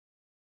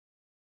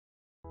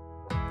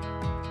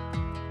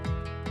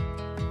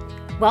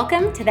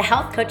Welcome to the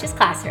Health Coaches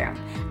Classroom.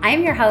 I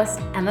am your host,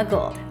 Emma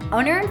Gould,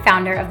 owner and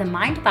founder of the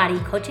Mind Body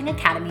Coaching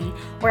Academy,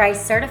 where I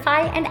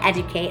certify and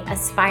educate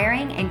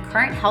aspiring and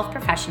current health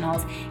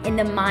professionals in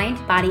the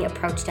mind-body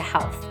approach to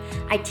health.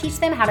 I teach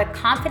them how to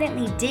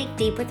confidently dig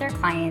deep with their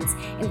clients,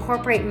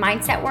 incorporate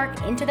mindset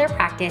work into their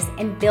practice,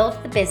 and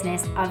build the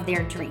business of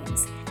their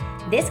dreams.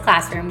 This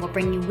classroom will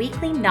bring you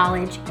weekly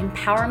knowledge,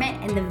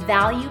 empowerment, and the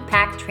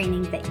value-packed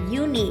training that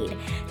you need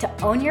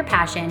to own your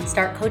passion,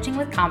 start coaching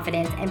with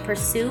confidence, and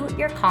pursue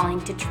your calling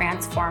to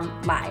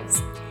transform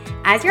lives.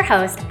 As your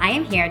host, I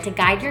am here to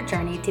guide your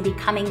journey to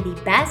becoming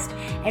the best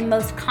and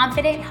most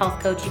confident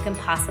health coach you can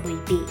possibly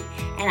be.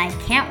 And I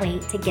can't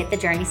wait to get the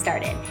journey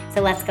started.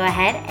 So let's go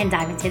ahead and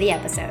dive into the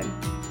episode.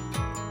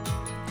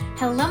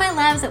 Hello, my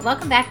loves.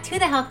 Welcome back to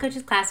the Health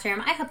Coaches Classroom.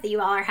 I hope that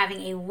you all are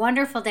having a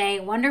wonderful day,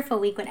 wonderful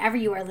week whenever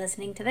you are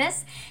listening to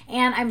this.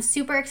 And I'm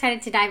super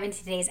excited to dive into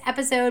today's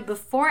episode.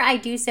 Before I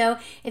do so,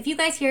 if you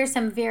guys hear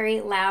some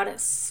very loud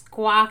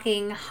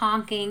squawking,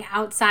 honking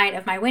outside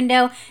of my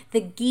window,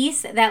 the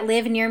geese that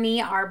live near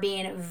me are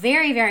being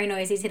very, very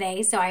noisy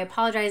today. So I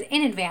apologize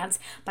in advance,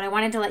 but I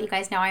wanted to let you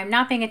guys know I am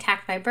not being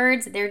attacked by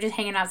birds. They're just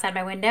hanging outside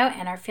my window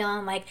and are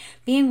feeling like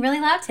being really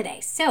loud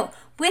today. So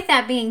with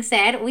that being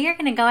said, we are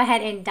going to go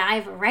ahead and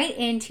dive right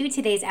into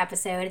today's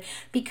episode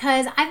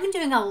because I've been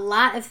doing a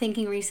lot of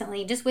thinking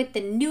recently just with the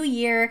new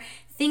year.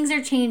 Things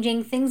are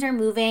changing, things are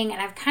moving,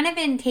 and I've kind of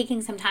been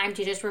taking some time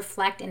to just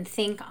reflect and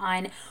think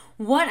on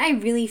what I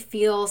really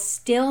feel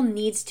still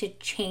needs to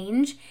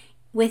change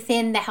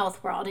within the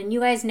health world. And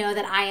you guys know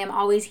that I am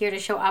always here to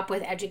show up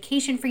with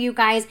education for you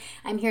guys.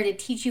 I'm here to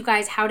teach you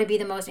guys how to be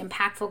the most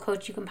impactful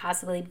coach you can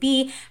possibly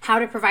be, how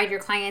to provide your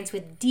clients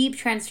with deep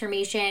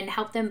transformation,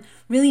 help them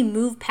really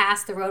move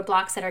past the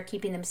roadblocks that are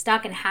keeping them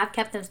stuck and have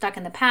kept them stuck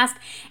in the past.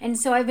 And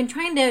so I've been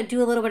trying to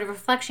do a little bit of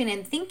reflection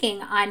and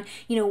thinking on,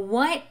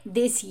 what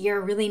this year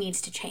really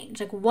needs to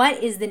change. Like,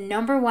 what is the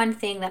number one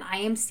thing that I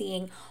am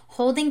seeing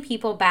holding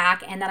people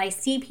back and that I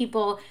see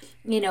people,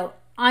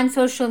 on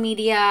social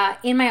media,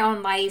 in my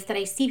own life, that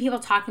I see people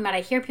talking about, I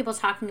hear people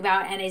talking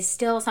about, and is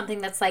still something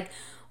that's like,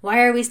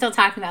 why are we still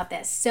talking about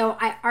this? So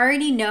I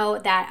already know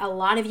that a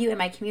lot of you in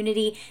my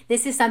community,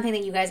 this is something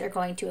that you guys are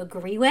going to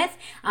agree with,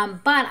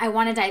 but I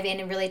want to dive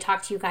in and really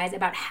talk to you guys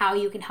about how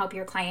you can help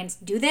your clients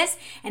do this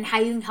and how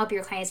you can help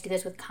your clients do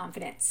this with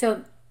confidence.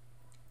 So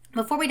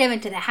before we dive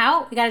into the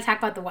how, we got to talk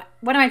about the what.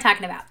 What am I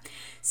talking about?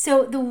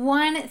 So the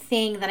one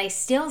thing that I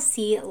still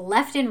see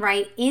left and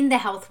right in the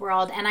health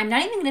world, and I'm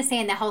not even going to say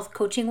in the health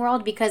coaching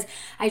world because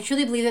I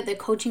truly believe that the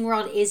coaching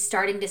world is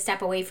starting to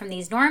step away from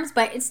these norms,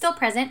 but it's still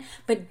present,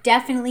 but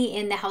definitely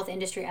in the health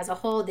industry as a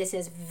whole, this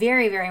is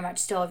very, very much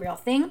still a real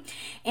thing.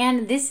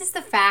 And this is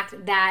the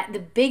fact that the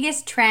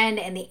biggest trend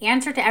and the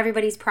answer to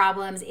everybody's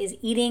problems is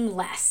eating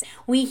less.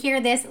 We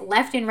hear this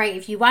left and right.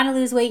 If you want to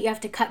lose weight, you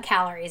have to cut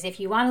calories. If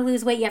you want to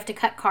lose weight, you have to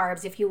cut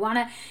carbs. If you want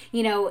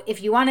to,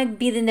 if you want to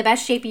be in the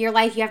best shape of your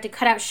life, you have to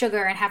cut out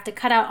sugar and have to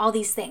cut out all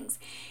these things.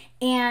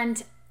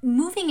 And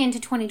moving into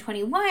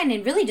 2021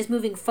 and really just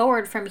moving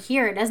forward from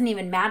here, it doesn't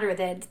even matter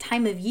the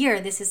time of year.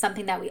 This is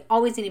something that we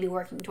always need to be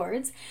working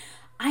towards.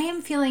 I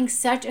am feeling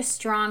such a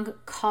strong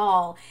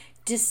call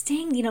just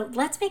saying,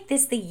 let's make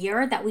this the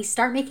year that we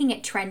start making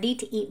it trendy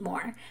to eat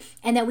more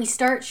and that we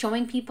start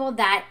showing people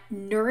that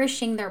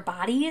nourishing their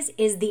bodies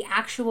is the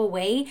actual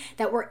way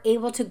that we're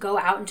able to go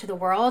out into the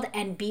world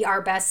and be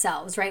our best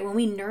selves, right? When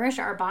we nourish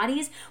our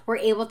bodies, we're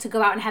able to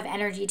go out and have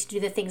energy to do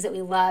the things that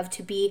we love,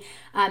 to be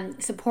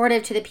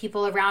supportive to the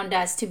people around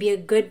us, to be a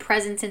good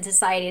presence in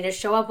society, to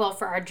show up well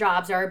for our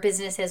jobs or our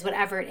businesses,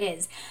 whatever it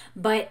is.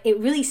 But it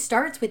really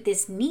starts with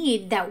this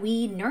need that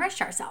we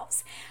nourish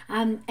ourselves.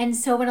 And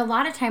so when a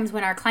lot of times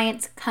when our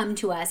clients come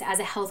to us as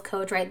a health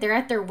coach, right, they're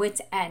at their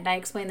wit's end. I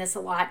explain this a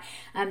lot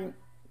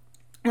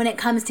when it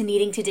comes to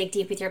needing to dig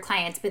deep with your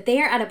clients, but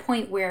they are at a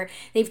point where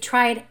they've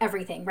tried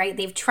everything, right?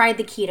 They've tried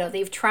the keto,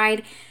 they've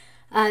tried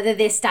the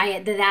this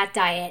diet, the that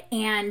diet,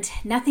 and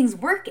nothing's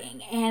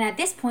working. And at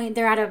this point,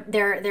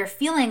 they're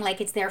feeling like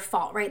it's their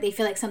fault, right? They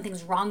feel like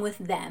something's wrong with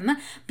them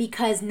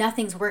because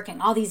nothing's working.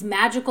 All these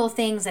magical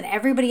things that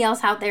everybody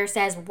else out there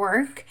says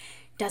work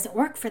doesn't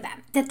work for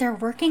them, that they're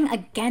working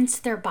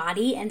against their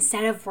body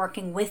instead of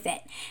working with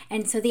it.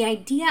 And so the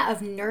idea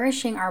of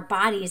nourishing our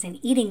bodies and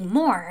eating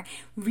more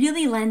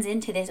really lends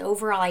into this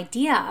overall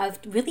idea of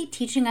really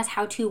teaching us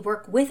how to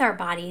work with our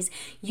bodies,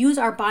 use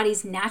our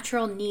body's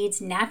natural needs,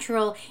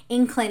 natural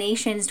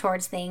inclinations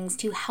towards things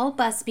to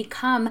help us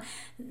become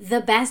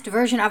the best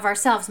version of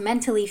ourselves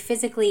mentally,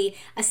 physically,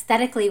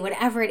 aesthetically,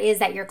 whatever it is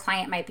that your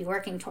client might be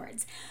working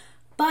towards.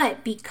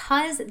 But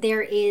because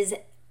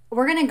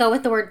we're going to go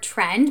with the word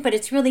trend, but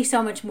it's really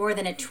so much more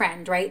than a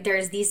trend, right?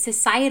 There's these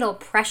societal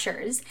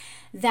pressures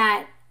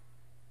that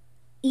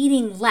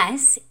eating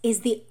less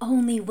is the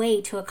only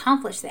way to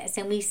accomplish this.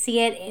 And we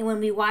see it when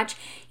we watch,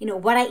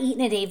 what I eat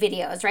in a day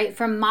videos, right?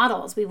 From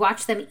models, we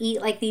watch them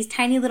eat like these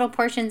tiny little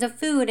portions of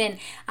food. And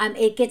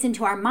it gets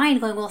into our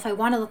mind going, well, if I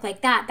want to look like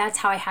that, that's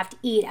how I have to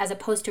eat, as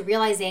opposed to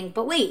realizing,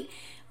 but wait,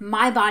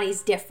 my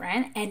body's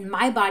different and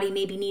my body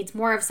maybe needs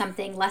more of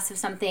something, less of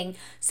something,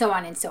 so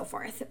on and so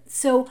forth.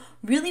 So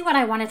really what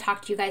I want to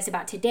talk to you guys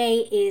about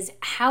today is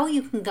how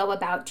you can go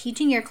about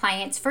teaching your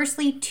clients,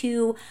 firstly,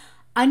 to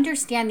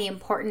understand the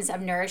importance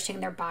of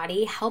nourishing their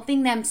body,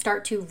 helping them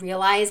start to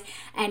realize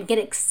and get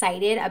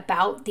excited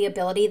about the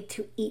ability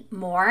to eat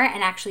more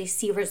and actually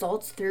see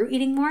results through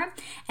eating more.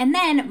 And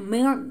then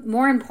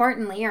more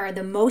importantly, or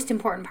the most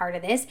important part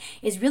of this,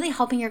 is really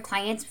helping your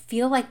clients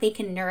feel like they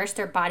can nourish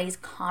their bodies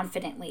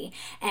confidently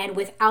and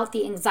without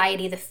the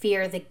anxiety, the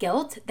fear, the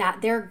guilt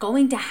that they're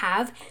going to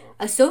have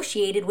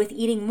associated with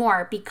eating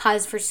more,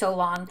 because for so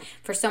long,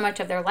 for so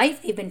much of their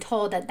life, they've been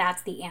told that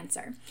that's the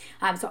answer.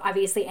 So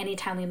obviously,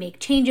 anytime we make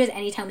changes,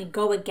 anytime we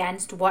go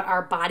against what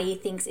our body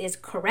thinks is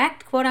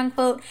correct, quote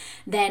unquote,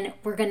 then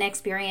we're going to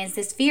experience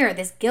this fear,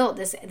 this guilt,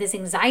 this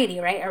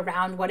anxiety, right,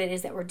 around what it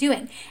is that we're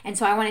doing. And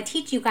so I want to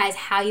teach you guys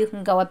how you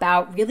can go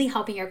about really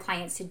helping your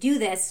clients to do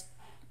this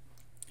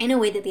in a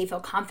way that they feel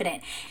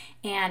confident.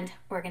 And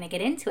we're going to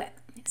get into it.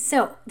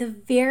 So the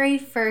very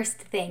first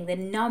thing, the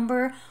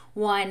number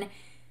one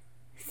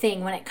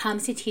thing when it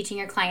comes to teaching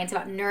your clients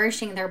about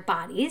nourishing their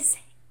bodies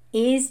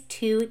is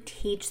to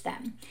teach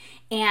them.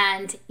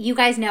 And you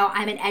guys know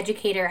I'm an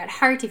educator at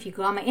heart. If you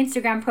go on my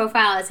Instagram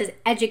profile, it says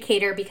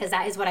educator because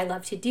that is what I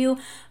love to do.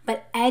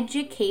 But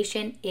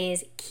education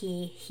is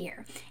key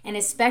here. And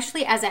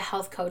especially as a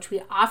health coach,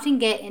 we often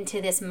get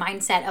into this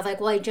mindset of like,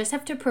 well, I just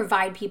have to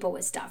provide people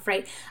with stuff,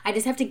 right? I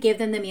just have to give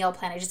them the meal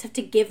plan. I just have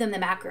to give them the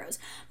macros.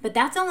 But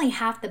that's only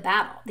half the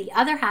battle. The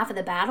other half of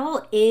the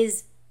battle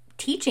is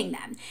teaching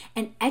them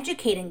and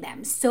educating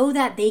them so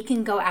that they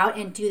can go out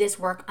and do this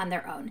work on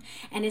their own.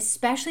 And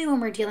especially when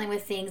we're dealing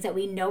with things that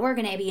we know are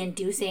going to be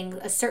inducing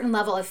a certain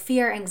level of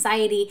fear,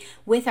 anxiety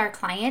with our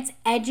clients,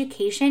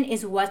 education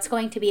is what's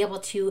going to be able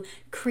to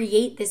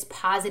create this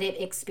positive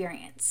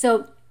experience.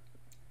 So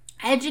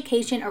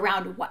education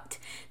around what?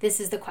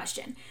 This is the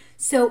question.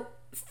 So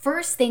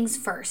first things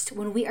first,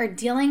 when we are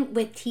dealing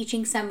with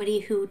teaching somebody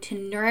to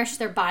nourish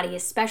their body,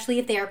 especially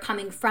if they are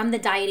coming from the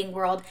dieting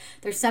world,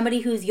 there's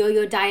somebody who's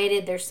yo-yo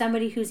dieted, there's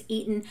somebody who's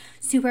eaten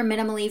super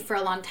minimally for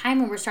a long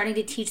time, and we're starting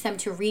to teach them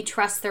to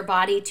retrust their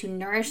body, to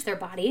nourish their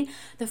body,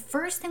 the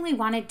first thing we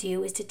want to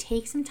do is to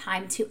take some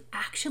time to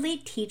actually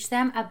teach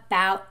them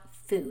about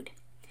food.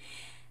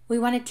 We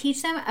want to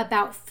teach them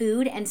about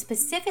food and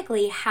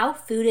specifically how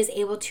food is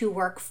able to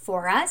work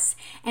for us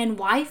and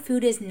why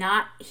food is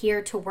not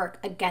here to work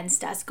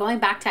against us. Going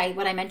back to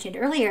what I mentioned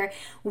earlier,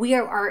 we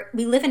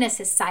live in a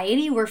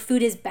society where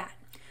food is bad.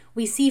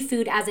 We see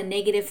food as a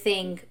negative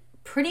thing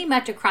pretty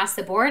much across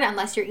the board,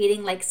 unless you're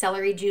eating like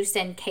celery juice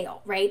and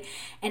kale, right?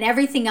 And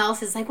everything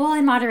else is like, well,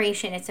 in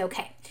moderation, it's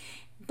okay.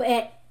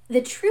 But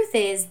the truth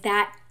is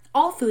that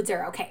all foods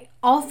are okay.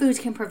 All foods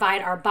can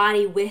provide our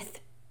body with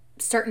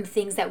certain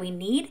things that we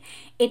need.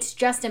 It's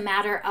just a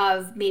matter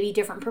of maybe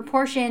different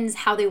proportions,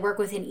 how they work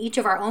within each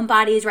of our own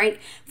bodies, right?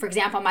 For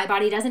example, my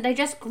body doesn't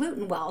digest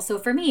gluten well. So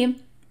for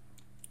me,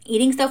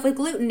 eating stuff with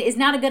gluten is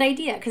not a good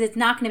idea because it's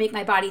not going to make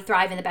my body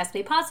thrive in the best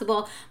way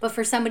possible. But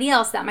for somebody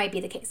else, that might be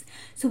the case.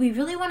 So we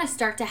really want to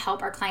start to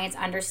help our clients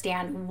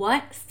understand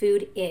what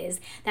food is,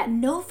 that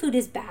no food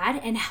is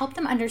bad, and help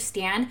them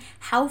understand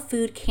how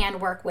food can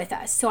work with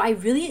us. So I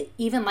really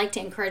even like to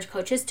encourage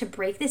coaches to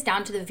break this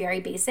down to the very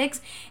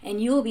basics,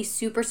 and you will be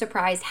super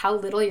surprised how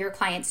little your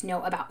clients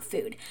know about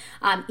food.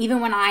 Even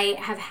when I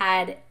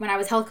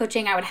was health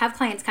coaching, I would have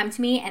clients come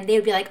to me and they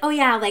would be like, oh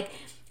yeah, like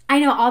I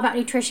know all about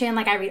nutrition,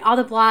 like I read all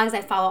the blogs, I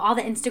follow all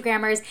the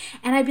Instagrammers,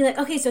 and I'd be like,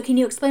 okay, so can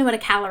you explain what a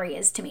calorie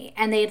is to me?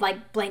 And they'd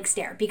like blank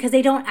stare because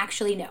they don't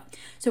actually know.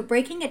 So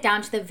breaking it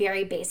down to the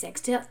very basics,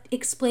 to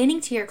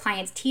explaining to your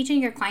clients,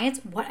 teaching your clients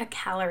what a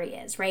calorie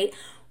is, right?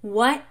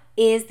 What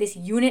is this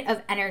unit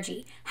of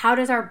energy? How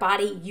does our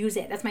body use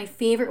it? That's my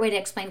favorite way to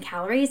explain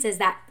calories, is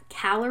that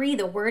calorie,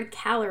 the word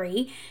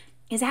calorie,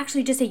 is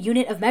actually just a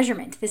unit of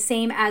measurement, the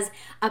same as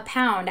a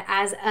pound,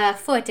 as a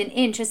foot, an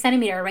inch, a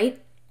centimeter, right?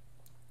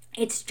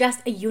 It's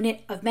just a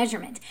unit of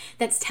measurement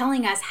that's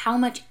telling us how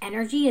much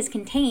energy is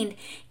contained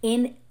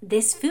in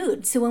this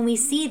food. So when we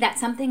see that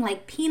something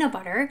like peanut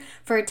butter,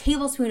 for a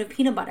tablespoon of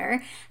peanut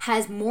butter,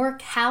 has more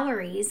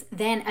calories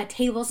than a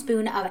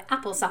tablespoon of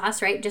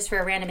applesauce, right? Just for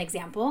a random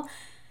example,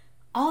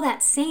 all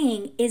that's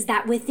saying is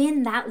that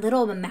within that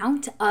little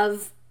amount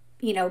of,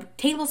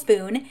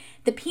 tablespoon,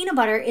 the peanut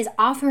butter is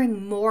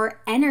offering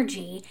more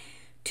energy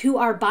to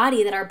our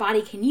body that our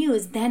body can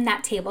use than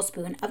that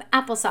tablespoon of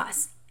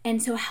applesauce.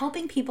 And so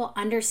helping people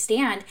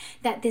understand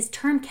that this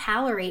term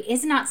calorie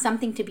is not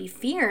something to be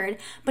feared,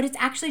 but it's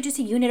actually just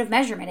a unit of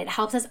measurement. It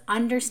helps us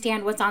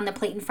understand what's on the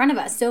plate in front of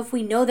us. So if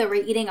we know that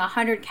we're eating a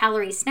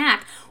 100-calorie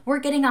snack, we're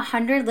getting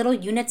 100 little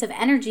units of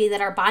energy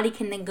that our body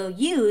can then go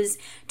use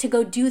to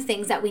go do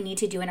things that we need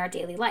to do in our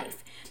daily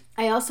life.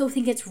 I also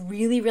think it's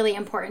really, really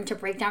important to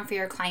break down for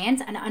your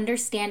clients an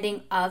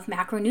understanding of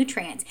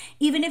macronutrients.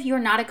 Even if you're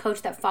not a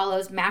coach that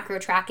follows macro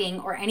tracking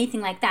or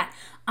anything like that,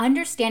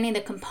 understanding the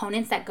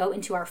components that go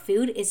into our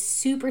food is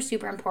super,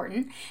 super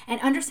important,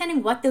 and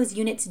understanding what those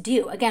units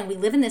do. Again, we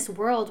live in this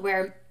world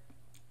where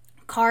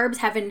Carbs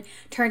have been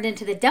turned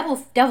into the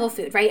devil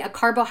food, right? A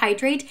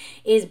carbohydrate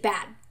is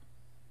bad.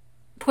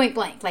 Point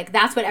blank, like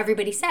that's what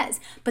everybody says.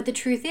 But the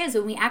truth is,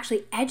 when we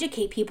actually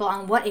educate people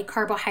on what a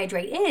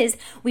carbohydrate is,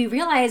 we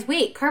realize,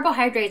 wait,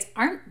 carbohydrates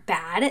aren't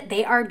bad.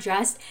 They are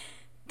just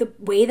the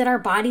way that our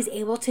body's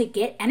able to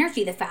get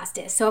energy the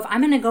fastest. So if I'm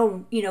going to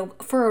go,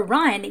 for a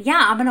run,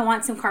 yeah, I'm going to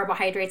want some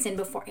carbohydrates in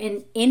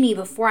me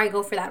before I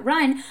go for that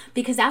run,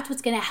 because that's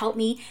what's going to help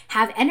me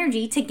have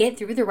energy to get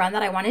through the run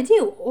that I want to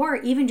do, or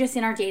even just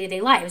in our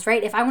day-to-day lives,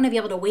 right? If I want to be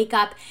able to wake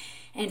up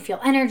and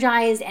feel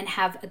energized and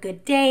have a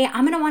good day,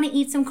 I'm going to want to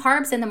eat some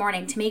carbs in the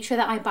morning to make sure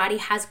that my body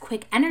has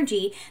quick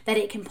energy that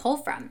it can pull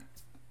from.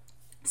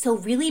 So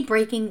really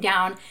breaking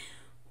down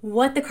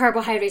what the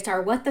carbohydrates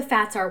are, what the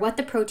fats are, what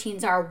the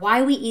proteins are,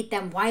 why we eat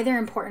them, why they're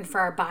important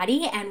for our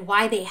body, and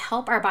why they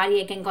help our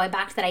body. Again, going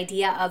back to that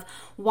idea of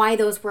why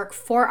those work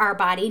for our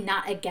body,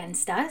 not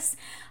against us,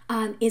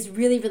 is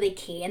really, really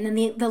key. And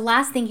then the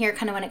last thing here,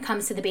 kind of when it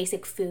comes to the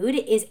basic food,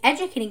 is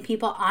educating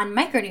people on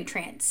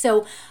micronutrients.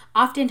 So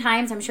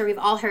oftentimes, I'm sure we've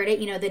all heard it,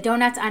 the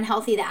donut's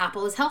unhealthy, the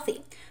apple is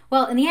healthy.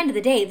 Well, in the end of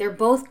the day, they're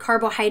both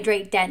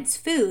carbohydrate-dense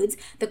foods.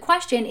 The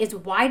question is,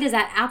 why does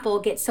that apple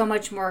get so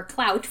much more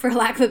clout, for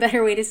lack of a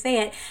better way to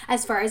say it,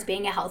 as far as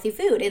being a healthy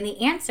food? And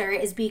the answer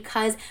is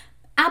because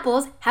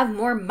apples have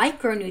more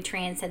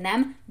micronutrients in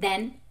them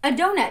than a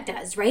donut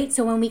does, right?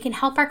 So when we can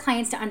help our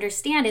clients to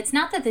understand, it's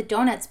not that the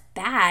donut's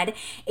bad,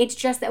 it's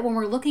just that when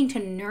we're looking to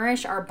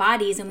nourish our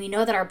bodies and we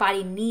know that our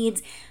body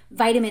needs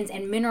vitamins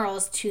and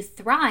minerals to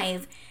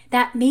thrive,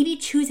 that maybe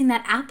choosing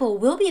that apple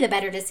will be the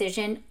better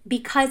decision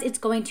because it's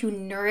going to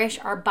nourish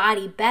our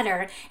body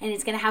better, and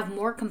it's going to have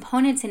more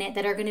components in it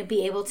that are going to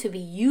be able to be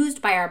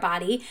used by our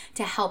body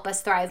to help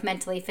us thrive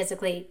mentally,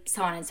 physically,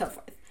 so on and so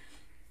forth.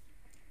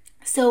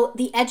 So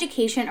the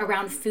education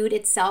around food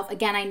itself,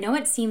 again, I know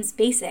it seems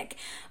basic,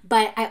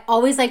 but I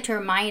always like to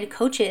remind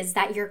coaches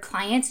that your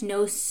clients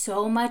know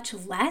so much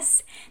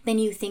less than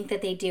you think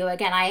that they do.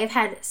 Again, I have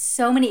had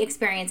so many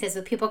experiences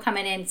with people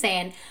coming in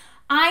saying,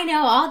 I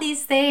know all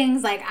these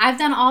things, like I've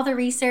done all the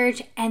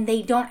research, and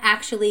they don't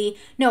actually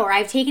know, or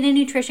I've taken a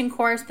nutrition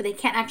course, but they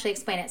can't actually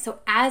explain it. So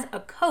as a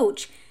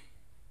coach,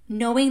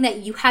 knowing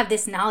that you have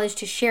this knowledge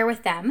to share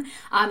with them.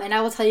 And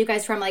I will tell you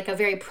guys from like a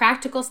very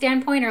practical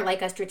standpoint or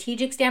like a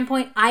strategic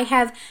standpoint, I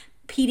have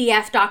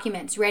PDF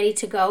documents ready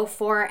to go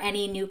for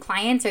any new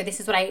clients, or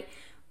this is what I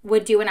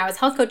would do when I was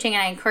health coaching,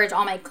 and I encourage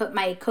all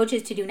my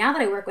coaches to do now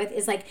that I work with,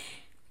 is like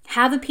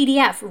have a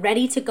PDF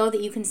ready to go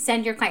that you can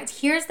send your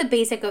clients. Here's the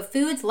basic of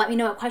foods. Let me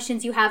know what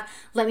questions you have.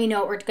 Let me know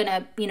what we're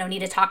gonna need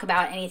to talk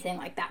about, anything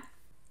like that.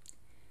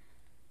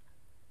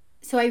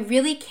 So I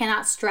really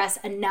cannot stress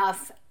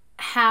enough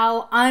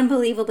how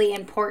unbelievably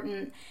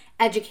important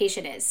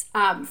education is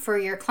for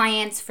your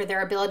clients, for their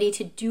ability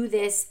to do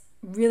this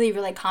really,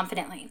 really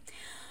confidently.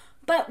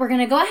 But we're going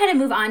to go ahead and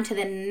move on to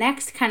the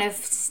next kind of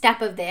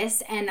step of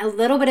this, and a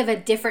little bit of a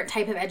different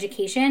type of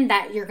education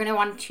that you're going to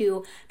want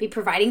to be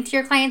providing to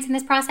your clients in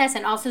this process,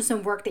 and also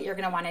some work that you're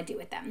going to want to do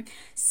with them.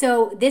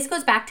 So this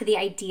goes back to the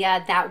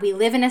idea that we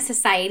live in a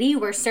society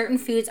where certain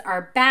foods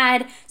are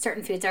bad,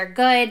 certain foods are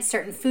good,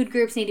 certain food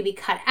groups need to be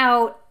cut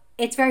out.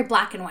 It's very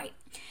black and white.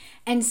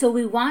 And so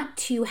we want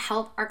to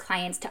help our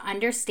clients to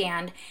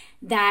understand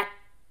that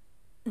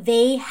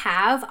they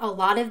have a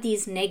lot of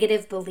these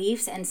negative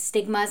beliefs and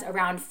stigmas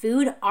around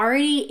food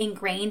already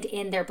ingrained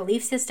in their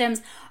belief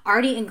systems,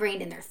 already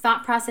ingrained in their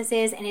thought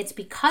processes. And it's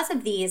because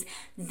of these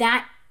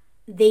that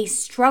they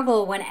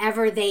struggle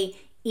whenever they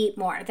eat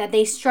more, that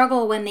they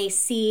struggle when they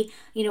see,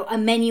 a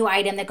menu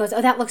item that goes,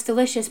 oh, that looks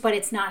delicious, but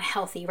it's not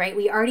healthy, right?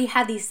 We already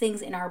have these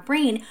things in our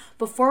brain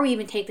before we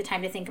even take the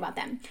time to think about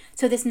them.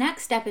 So this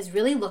next step is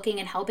really looking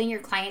and helping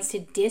your clients to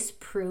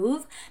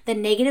disprove the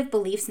negative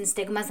beliefs and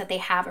stigmas that they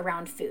have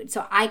around food.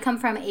 So I come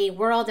from a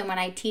world, and when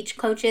I teach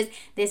coaches,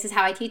 this is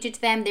how I teach it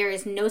to them. There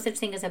is no such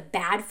thing as a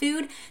bad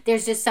food.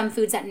 There's just some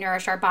foods that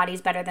nourish our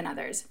bodies better than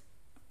others.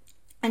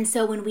 And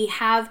so when we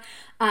have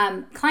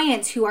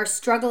clients who are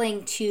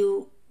struggling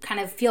to kind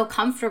of feel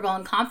comfortable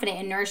and confident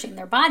in nourishing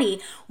their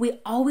body, we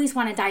always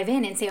want to dive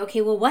in and say,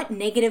 okay, well, what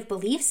negative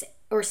beliefs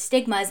or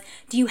stigmas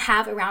do you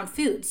have around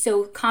food?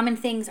 So common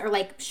things are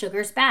like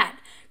sugar's bad,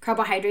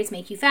 carbohydrates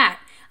make you fat.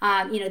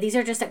 These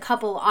are just a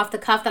couple off the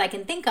cuff that I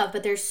can think of,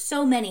 but there's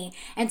so many.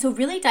 And so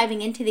really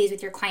diving into these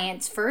with your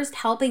clients first,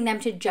 helping them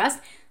to just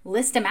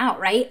list them out,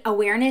 right?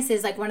 Awareness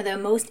is like one of the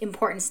most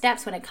important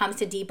steps when it comes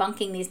to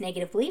debunking these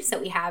negative beliefs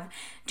that we have.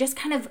 Just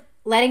kind of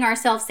letting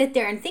ourselves sit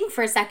there and think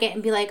for a second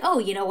and be like, oh,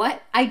 you know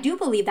what? I do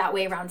believe that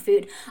way around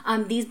food.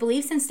 These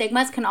beliefs and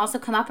stigmas can also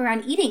come up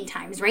around eating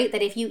times, right?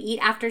 That if you eat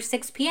after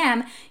 6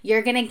 p.m.,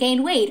 you're going to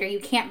gain weight, or you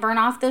can't burn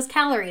off those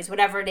calories,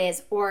 whatever it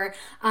is. Or,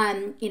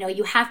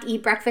 you have to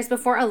eat breakfast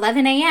before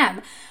 11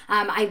 a.m.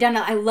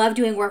 I love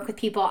doing work with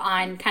people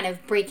on kind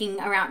of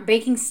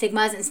breaking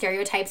stigmas and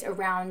stereotypes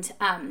around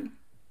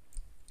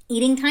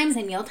eating times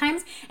and meal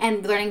times,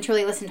 and learning to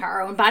really listen to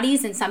our own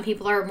bodies. And some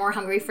people are more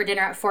hungry for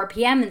dinner at 4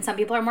 p.m. and some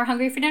people are more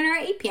hungry for dinner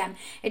at 8 p.m.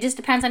 It just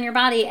depends on your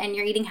body and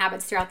your eating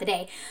habits throughout the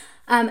day.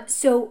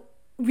 So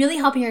really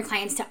helping your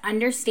clients to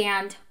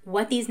understand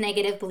what these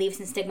negative beliefs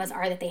and stigmas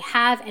are that they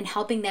have and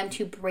helping them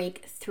to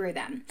break through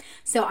them.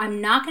 So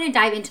I'm not going to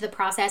dive into the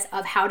process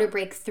of how to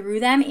break through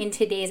them in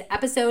today's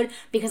episode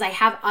because I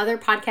have other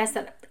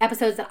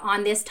episodes that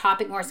on this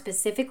topic more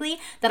specifically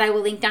that I will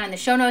link down in the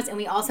show notes. And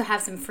we also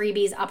have some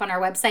freebies up on our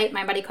website,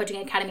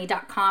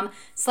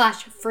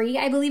 mindbodycoachingacademy.com/free,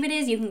 I believe it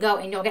is. You can go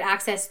and you'll get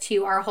access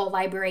to our whole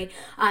library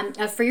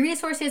of free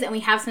resources. And we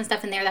have some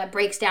stuff in there that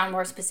breaks down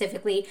more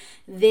specifically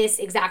this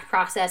exact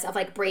process of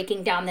like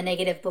breaking down the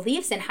negative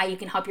beliefs and how you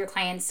can help your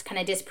clients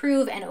kind of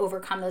disprove and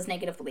overcome those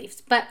negative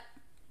beliefs. But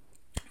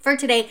for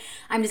today,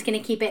 I'm just going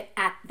to keep it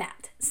at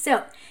that.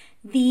 So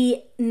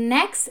the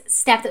next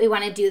step that we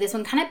want to do, this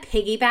one kind of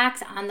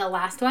piggybacks on the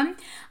last one,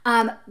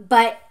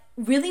 but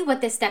really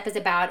what this step is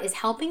about is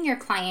helping your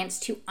clients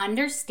to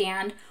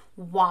understand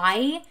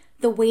why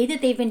the way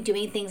that they've been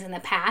doing things in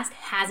the past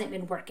hasn't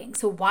been working.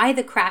 So why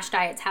the crash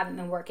diets haven't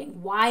been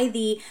working, why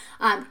the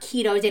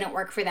keto didn't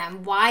work for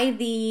them, why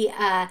the,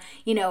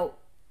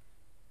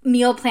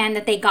 meal plan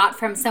that they got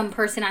from some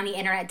person on the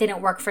internet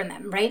didn't work for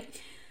them, right?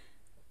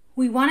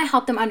 We want to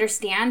help them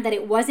understand that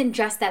it wasn't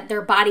just that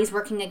their body's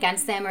working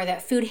against them or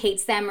that food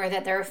hates them or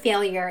that they're a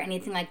failure or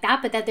anything like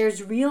that, but that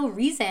there's real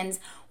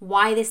reasons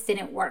why this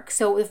didn't work.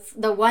 So if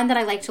the one that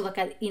I like to look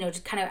at,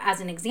 just kind of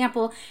as an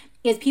example,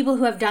 is people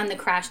who have done the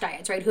crash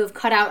diets, right? Who have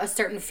cut out a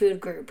certain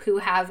food group, who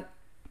have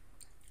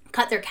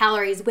cut their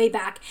calories way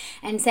back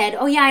and said,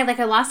 oh yeah,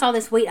 I lost all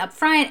this weight up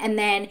front and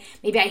then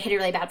maybe I hit a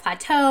really bad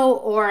plateau,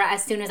 or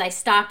as soon as I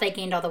stopped, I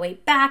gained all the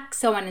weight back,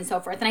 so on and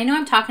so forth. And I know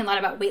I'm talking a lot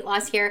about weight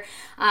loss here.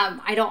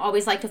 I don't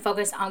always like to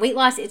focus on weight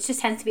loss. It just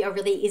tends to be a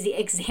really easy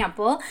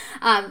example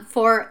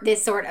for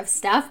this sort of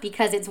stuff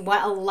because it's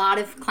what a lot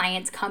of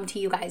clients come to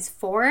you guys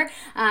for.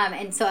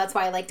 And so that's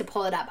why I like to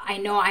pull it up. I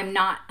know I'm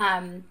not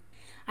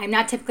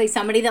typically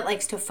somebody that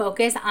likes to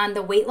focus on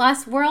the weight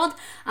loss world,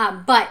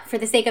 but for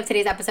the sake of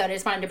today's episode, I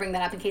just wanted to bring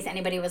that up in case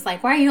anybody was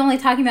like, why are you only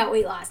talking about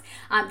weight loss?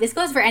 This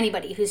goes for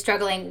anybody who's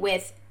struggling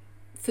with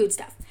food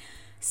stuff.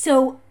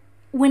 So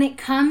when it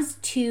comes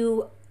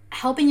to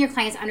helping your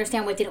clients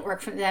understand what didn't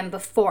work for them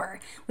before,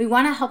 we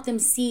want to help them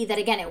see that,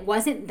 again, it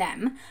wasn't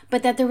them,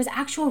 but that there was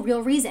actual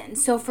real reason.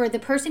 So for the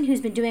person who's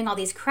been doing all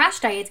these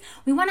crash diets,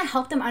 we want to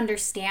help them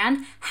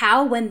understand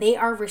how when they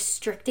are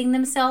restricting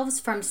themselves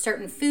from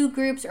certain food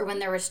groups or when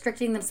they're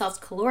restricting themselves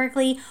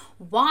calorically,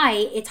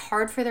 why it's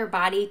hard for their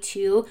body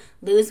to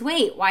lose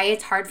weight, why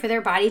it's hard for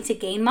their body to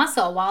gain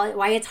muscle,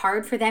 why it's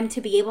hard for them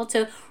to be able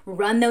to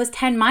run those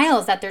 10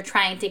 miles that they're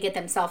trying to get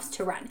themselves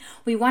to run.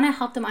 We want to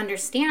help them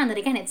understand that,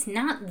 again, it's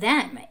not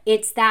them.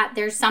 It's that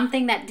there's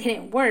something that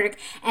didn't work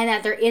and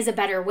that there is a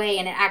better way,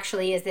 and it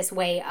actually is this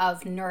way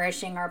of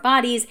nourishing our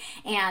bodies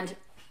and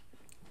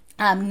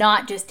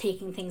not just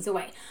taking things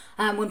away.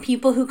 When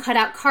people who cut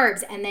out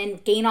carbs and then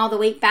gain all the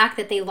weight back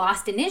that they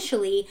lost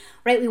initially,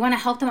 right? We want to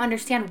help them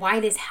understand why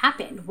this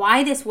happened,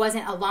 why this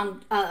wasn't a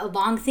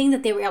long thing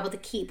that they were able to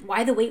keep,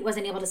 why the weight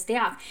wasn't able to stay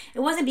off.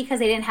 It wasn't because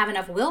they didn't have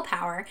enough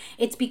willpower.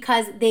 It's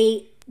because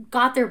they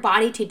got their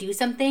body to do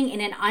something in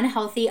an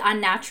unhealthy,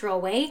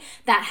 unnatural way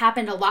that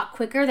happened a lot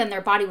quicker than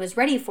their body was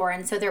ready for.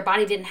 And so their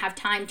body didn't have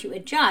time to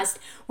adjust.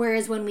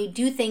 Whereas when we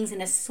do things in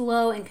a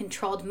slow and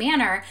controlled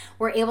manner,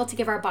 we're able to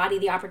give our body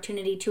the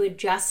opportunity to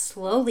adjust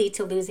slowly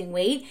to losing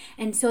weight.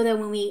 And so that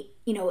when we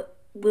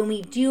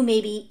do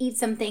maybe eat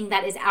something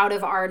that is out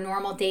of our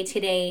normal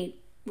day-to-day,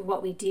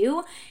 what we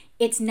do,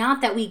 it's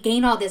not that we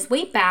gain all this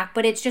weight back,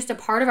 but it's just a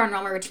part of our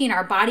normal routine.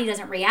 Our body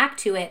doesn't react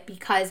to it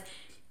because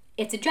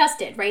it's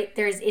adjusted, right?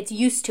 It's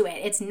used to it.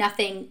 It's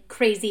nothing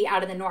crazy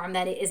out of the norm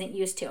that it isn't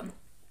used to.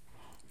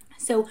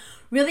 So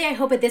really, I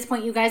hope at this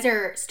point you guys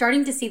are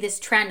starting to see this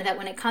trend that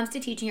when it comes to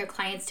teaching your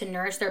clients to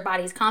nourish their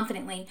bodies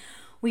confidently,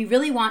 we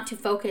really want to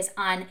focus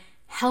on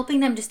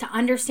helping them just to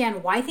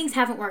understand why things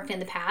haven't worked in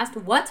the past,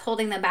 what's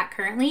holding them back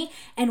currently,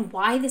 and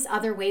why this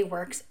other way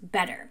works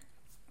better.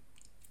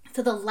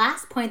 So the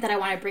last point that I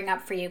want to bring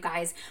up for you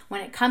guys when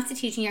it comes to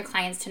teaching your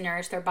clients to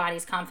nourish their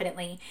bodies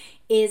confidently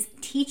is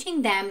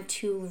teaching them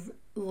to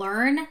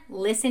learn,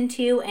 listen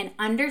to, and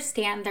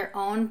understand their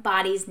own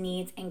body's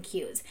needs and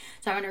cues.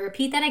 So I'm going to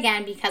repeat that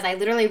again because I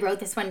literally wrote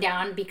this one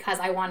down because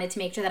I wanted to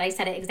make sure that I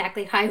said it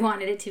exactly how I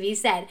wanted it to be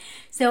said.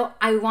 So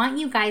I want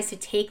you guys to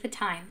take the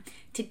time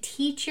to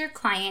teach your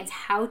clients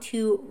how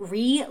to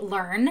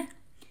relearn,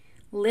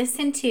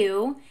 listen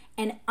to,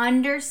 and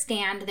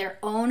understand their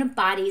own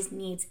body's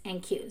needs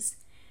and cues.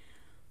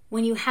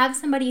 When you have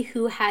somebody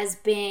who has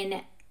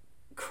been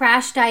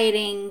crash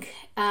dieting,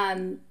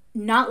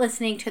 not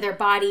listening to their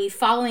body,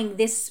 following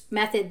this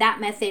method, that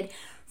method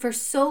for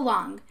so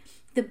long,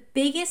 the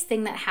biggest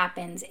thing that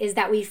happens is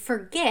that we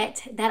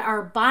forget that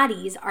our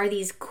bodies are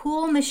these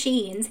cool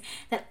machines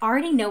that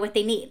already know what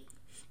they need.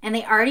 And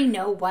they already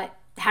know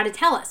how to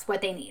tell us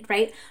what they need,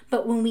 right?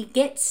 But when we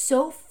get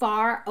so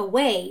far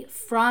away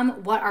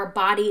from what our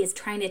body is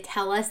trying to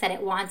tell us that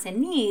it wants and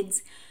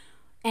needs,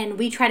 and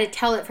we try to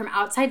tell it from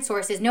outside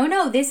sources,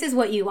 no, this is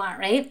what you want,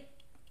 right?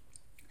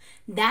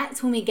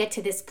 That's when we get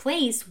to this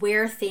place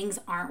where things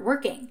aren't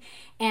working.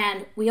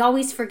 And we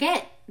always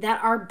forget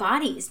that our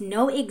bodies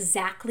know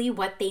exactly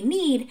what they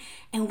need,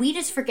 and we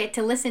just forget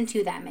to listen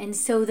to them. And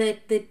so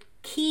the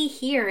key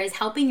here is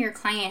helping your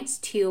clients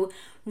to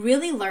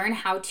really learn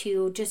how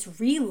to just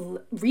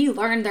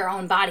relearn their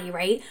own body,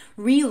 right?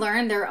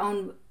 Relearn their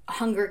own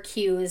hunger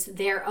cues,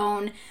 their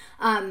own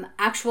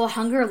actual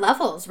hunger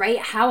levels, right?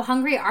 How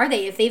hungry are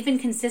they? If they've been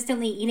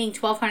consistently eating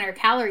 1,200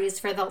 calories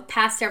for the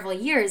past several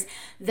years,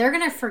 they're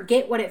going to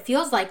forget what it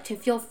feels like to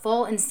feel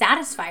full and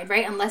satisfied,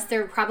 right? Unless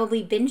they're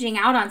probably binging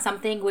out on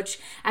something, which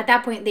at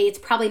that point, it's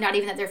probably not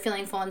even that they're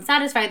feeling full and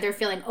satisfied. They're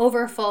feeling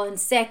over full and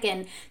sick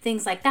and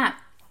things like that.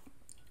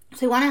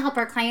 So we want to help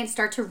our clients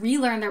start to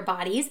relearn their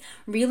body's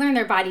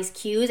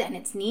cues and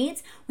its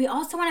needs. We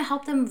also want to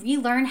help them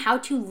relearn how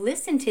to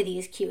listen to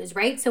these cues,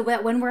 right? So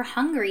when we're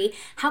hungry,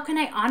 how can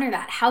I honor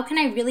that? How can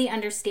I really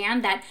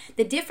understand that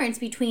the difference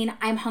between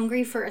I'm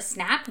hungry for a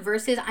snack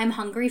versus I'm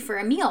hungry for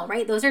a meal,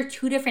 right? Those are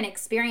two different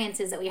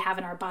experiences that we have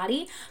in our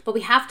body, but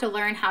we have to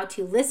learn how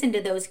to listen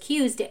to those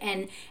cues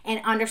and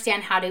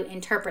understand how to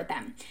interpret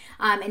them.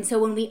 And so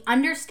when we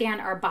understand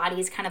our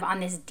bodies kind of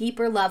on this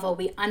deeper level,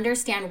 we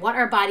understand what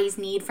our bodies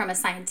need from a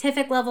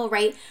scientific level,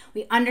 right?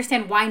 We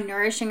understand why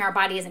nourishing our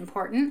body is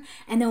important.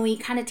 And then we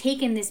kind of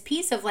take in this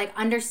piece of like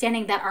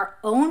understanding that our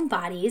own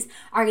bodies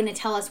are going to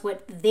tell us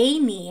what they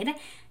need.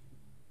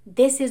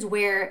 This is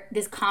where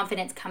this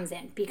confidence comes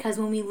in, because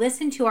when we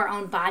listen to our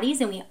own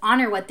bodies and we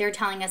honor what they're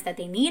telling us that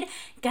they need,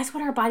 guess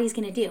what our body's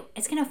going to do?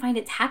 It's going to find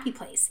its happy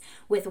place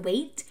with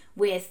weight,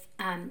 with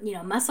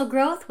muscle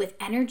growth, with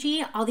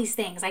energy, all these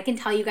things. I can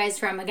tell you guys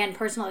from, again,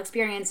 personal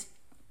experience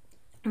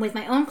with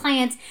my own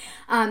clients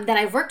that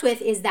I've worked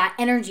with, is that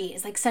energy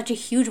is like such a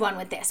huge one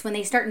with this. When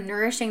they start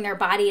nourishing their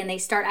body and they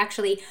start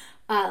actually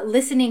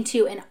listening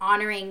to and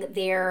honoring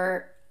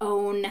their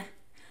own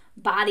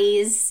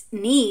body's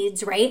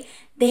needs, right?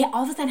 They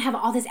all of a sudden have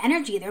all this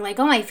energy. They're like,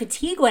 oh, my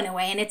fatigue went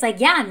away. And it's like,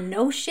 yeah,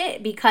 no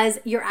shit, because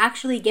you're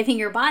actually giving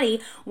your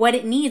body what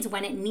it needs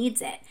when it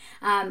needs it.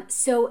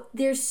 So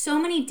there's so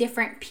many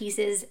different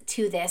pieces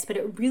to this, but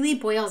it really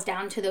boils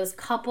down to those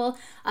couple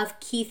of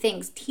key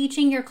things.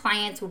 Teaching your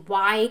clients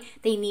why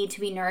they need to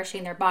be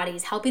nourishing their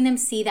bodies, helping them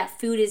see that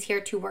food is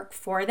here to work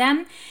for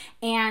them,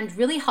 and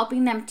really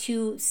helping them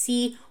to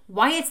see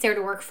why it's there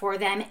to work for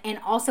them, and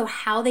also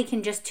how they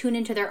can just tune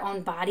into their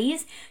own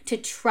bodies to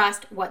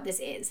trust what this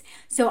is.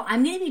 So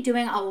I'm going to be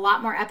doing a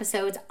lot more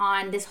episodes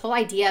on this whole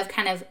idea of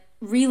kind of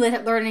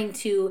learning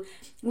to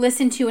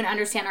listen to and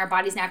understand our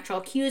body's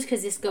natural cues,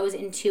 because this goes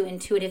into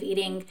intuitive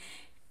eating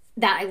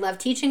that I love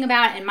teaching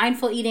about, and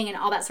mindful eating and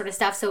all that sort of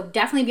stuff. So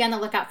definitely be on the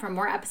lookout for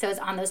more episodes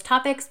on those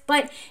topics.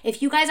 But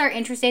if you guys are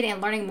interested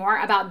in learning more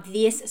about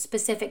this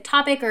specific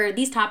topic or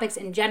these topics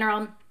in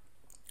general,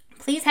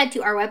 please head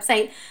to our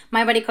website,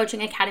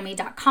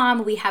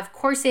 mybodycoachingacademy.com. We have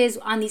courses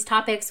on these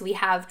topics. We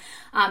have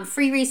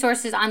free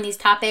resources on these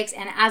topics.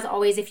 And as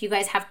always, if you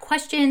guys have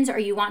questions or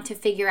you want to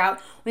figure out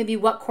maybe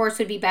what course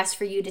would be best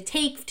for you to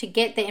take to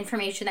get the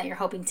information that you're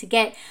hoping to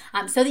get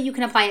so that you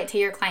can apply it to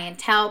your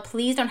clientele,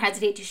 please don't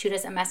hesitate to shoot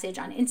us a message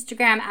on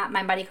Instagram at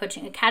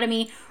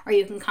mybodycoachingacademy, or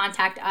you can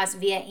contact us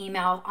via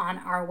email on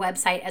our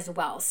website as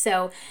well.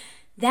 So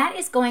that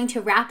is going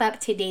to wrap up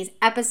today's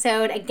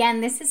episode. Again,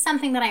 this is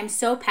something that I'm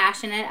so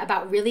passionate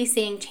about, really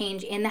seeing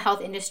change in the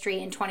health industry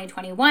in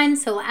 2021.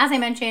 So as I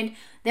mentioned,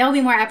 there will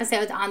be more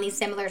episodes on these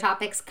similar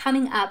topics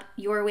coming up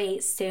your way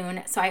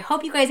soon. So I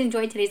hope you guys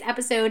enjoyed today's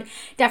episode.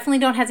 Definitely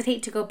don't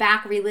hesitate to go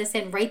back,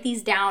 re-listen, write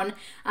these down,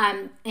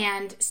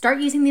 and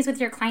start using these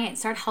with your clients.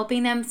 Start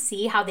helping them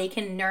see how they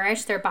can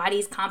nourish their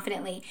bodies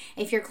confidently.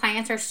 If your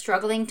clients are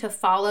struggling to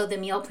follow the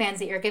meal plans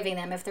that you're giving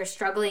them, if they're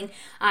struggling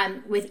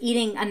with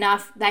eating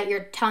enough that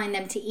you're telling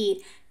them to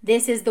eat,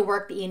 this is the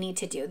work that you need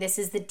to do. This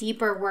is the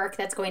deeper work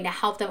that's going to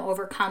help them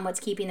overcome what's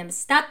keeping them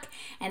stuck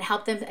and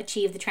help them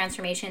achieve the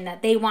transformation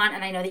that they want,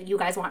 and I know that you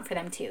guys want for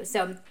them too.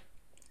 So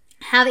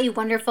have a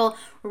wonderful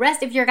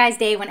rest of your guys'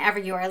 day whenever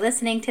you are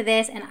listening to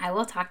this, and I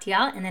will talk to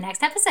y'all in the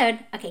next episode.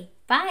 Okay,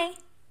 bye.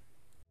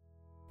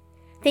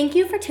 Thank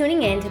you for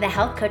tuning in to the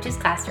Health Coaches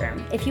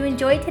Classroom. If you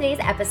enjoyed today's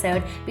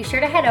episode, be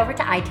sure to head over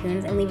to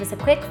iTunes and leave us a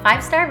quick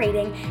 5-star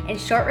rating and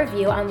short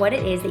review on what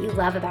it is that you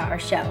love about our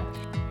show.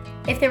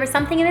 If there was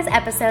something in this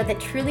episode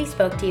that truly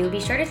spoke to you, be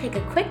sure to take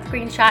a quick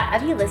screenshot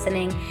of you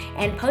listening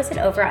and post it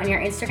over on your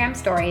Instagram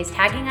stories,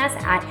 tagging us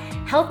at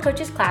Health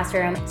Coaches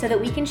Classroom, so that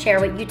we can share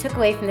what you took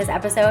away from this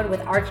episode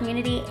with our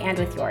community and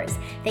with yours.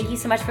 Thank you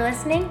so much for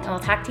listening, and we'll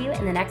talk to you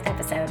in the next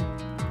episode.